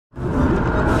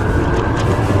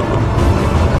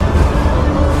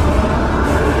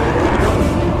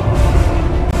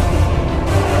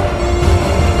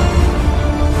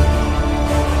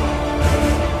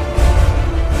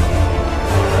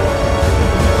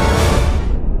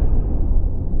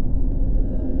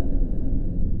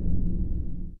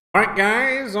Alright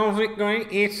guys, how's it going?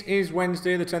 It is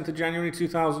Wednesday the 10th of January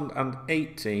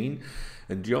 2018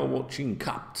 and you're watching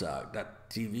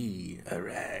KopTalk.tv.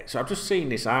 Alright, so I've just seen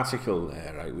this article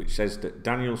there, right, which says that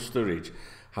Daniel Sturridge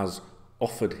has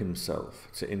offered himself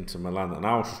to Inter Milan, and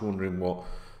I was just wondering what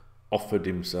offered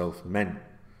himself meant,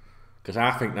 because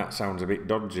I think that sounds a bit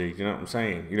dodgy. You know what I'm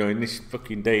saying? You know, in this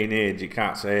fucking day and age you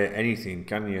can't say anything,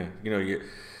 can you? You know,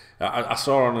 I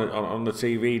saw on the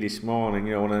TV this morning,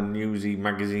 you know, one of them newsy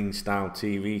magazine style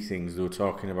TV things, they were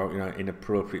talking about, you know,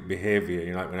 inappropriate behaviour,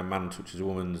 you know, like when a man touches a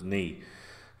woman's knee,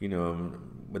 you know,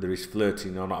 whether he's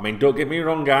flirting or not. I mean, don't get me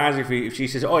wrong, guys, if she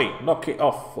says, "Oi, knock it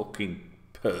off, fucking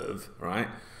perv," right,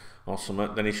 or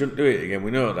something, then he shouldn't do it again, we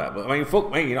know that. But I mean,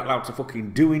 fuck me, you're not allowed to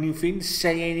fucking do anything,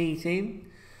 say anything.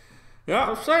 You know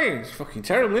what I'm saying? It's fucking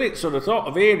terrible, isn't it? So the thought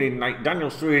of hearing, like, Daniel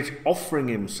Sturridge offering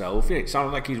himself, you know, it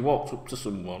sounds like he's walked up to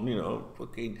someone, you know,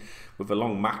 fucking with a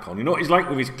long mac on. You know what he's like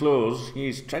with his clothes?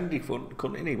 He's trendy,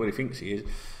 cunt, isn't he? What he thinks he is,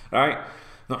 right?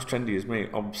 Not as trendy as me,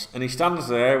 obs. And he stands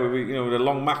there with, you know, with a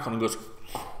long mac on and goes,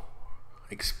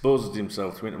 exposes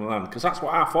himself to Inter Milan. Because that's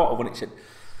what I thought of when it said,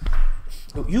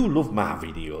 "Look, you love my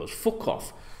videos, fuck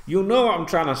off. You know what I'm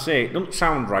trying to say. It doesn't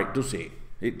sound right, does it?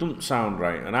 It doesn't sound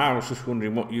right." And I was just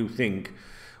wondering what you think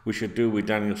we should do with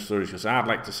Daniel Sturridge, because I'd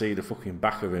like to see the fucking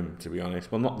back of him, to be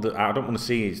honest. Well, not that I don't want to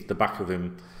see the back of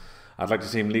him. I'd like to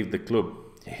see him leave the club,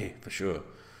 yeah, for sure.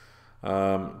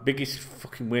 Biggest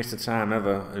fucking waste of time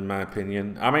ever, in my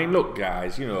opinion. I mean, look,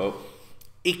 guys, you know,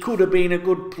 he could have been a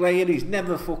good player. He's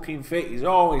never fucking fit. He's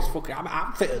always fucking.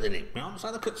 I'm fitter than him. You know what I'm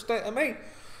saying? Look at the state of me.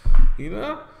 You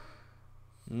know.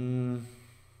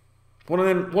 One of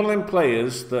them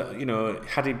players that, you know,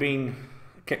 had he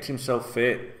kept himself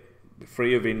fit,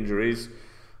 free of injuries,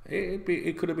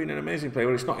 it could have been an amazing player.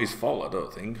 Well, it's not his fault, I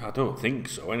don't think. I don't think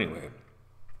so, anyway.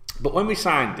 But when we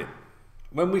signed him,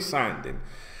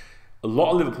 a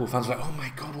lot of Liverpool fans were like, "Oh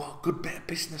my God, what a good bit of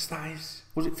business that is."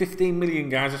 Was it 15 million,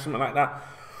 guys, or something like that?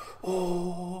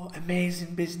 Oh,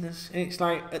 amazing business. And it's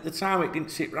like, at the time, it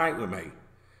didn't sit right with me,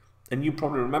 and you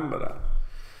probably remember that.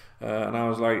 And I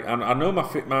was like, I know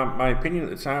my opinion at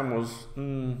the time was,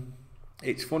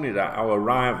 it's funny that our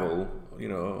rival,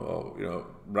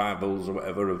 rivals or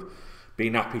whatever, have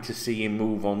been happy to see him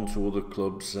move on to other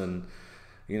clubs, and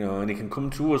you know, and he can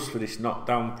come to us for this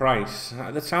knockdown price.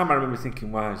 At the time, I remember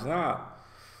thinking, why is that?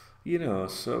 You know,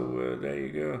 so there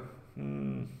you go.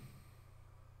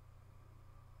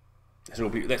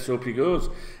 Let's hope he goes.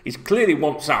 He clearly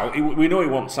wants out. We know he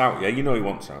wants out. Yeah, you know he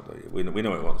wants out. Don't you? We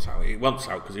know he wants out. He wants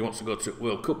out because he wants to go to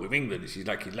World Cup with England. This is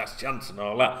like his last chance and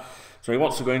all that. So he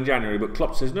wants to go in January. But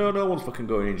Klopp says no one's fucking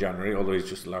going in January. Although he's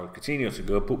just allowed Coutinho to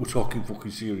go. But we're talking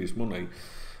fucking serious money.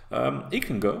 He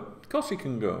can go. Of course he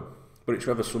can go. But it's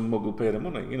whether some mug will pay the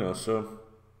money. You know. So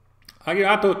I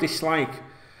don't dislike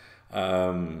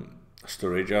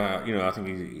Sturridge. I think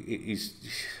he's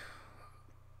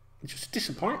just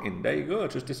disappointing. There you go.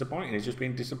 Just disappointing. He's just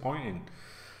been disappointing.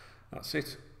 That's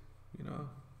it. You know.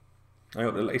 I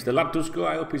hope if the lad does go,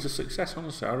 I hope he's a success.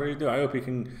 Honestly, I really do. I hope he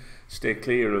can stay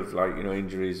clear of, like, you know,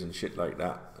 injuries and shit like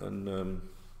that, and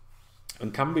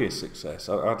can be a success.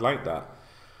 I'd like that,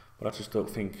 but I just don't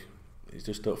think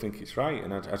it's right,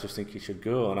 and I just think he should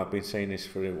go. And I've been saying this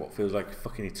for what feels like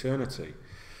fucking eternity.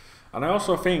 And I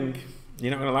also think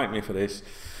you're not going to like me for this.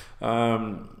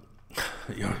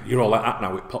 You're all like that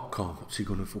now with popcorn. What's he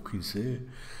going to fucking say?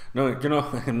 No, you know,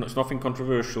 it's nothing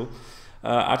controversial.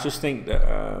 I just think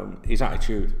that his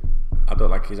attitude, I don't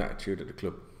like his attitude at the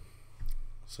club.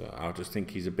 So I just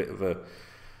think he's a bit of a,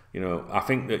 you know, I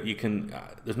think that you can,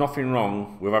 there's nothing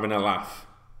wrong with having a laugh,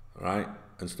 right,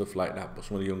 and stuff like that, but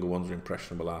some of the younger ones are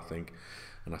impressionable, I think,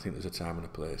 and I think there's a time and a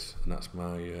place, and that's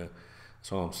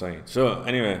all I'm saying. So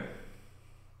anyway,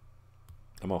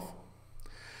 I'm off.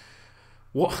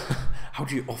 What? How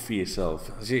do you offer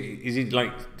yourself? Is it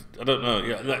like, I don't know.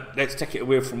 Yeah, let's take it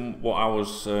away from what I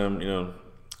was,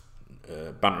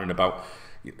 bantering about.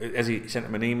 Has he sent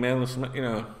him an email or something? You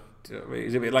know,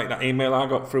 is it a bit like that email I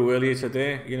got through earlier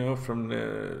today? You know, from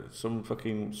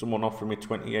someone offering me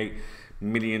 $28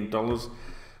 million.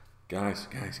 Guys.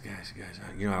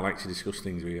 You know, I like to discuss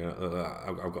things with you.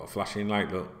 I've got a flashing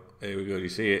light. Look, here we go. Do you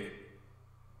see it?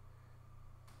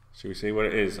 Shall we see what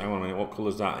it is? Hang on a minute, what colour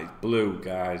is that? It's blue,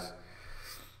 guys.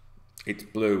 It's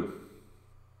blue.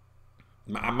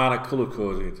 I'm not colour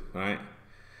coded, right?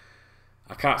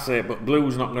 I can't say it, but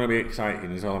blue's not going to be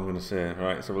exciting, is all I'm going to say.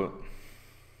 Right, let's have a look.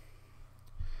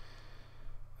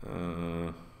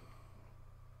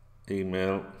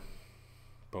 Email.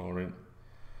 Boring.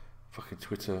 Fucking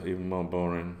Twitter, even more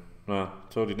boring. No,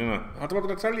 told you, didn't I? What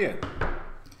did I tell you?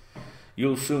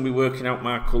 You'll soon be working out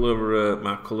my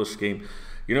colour scheme.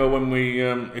 You know, when we,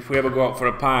 if we ever go out for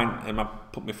a pint and I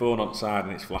put my phone on the side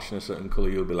and it's flashing a certain colour,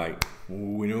 you'll be like,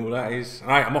 "Ooh, we know what that is."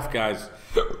 Right, I'm off, guys.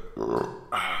 Oh,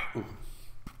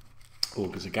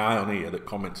 there's a guy on here that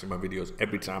comments in my videos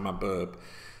every time I burp.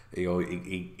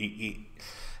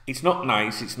 It's not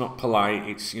nice, it's not polite,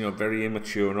 it's, you know, very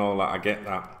immature and all that. I get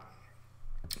that.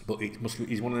 But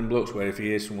he's one of them blokes where if he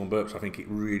hears someone burps, I think it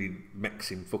really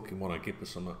makes him fucking want to give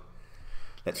us something.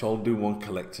 Let's all do one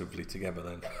collectively together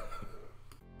then.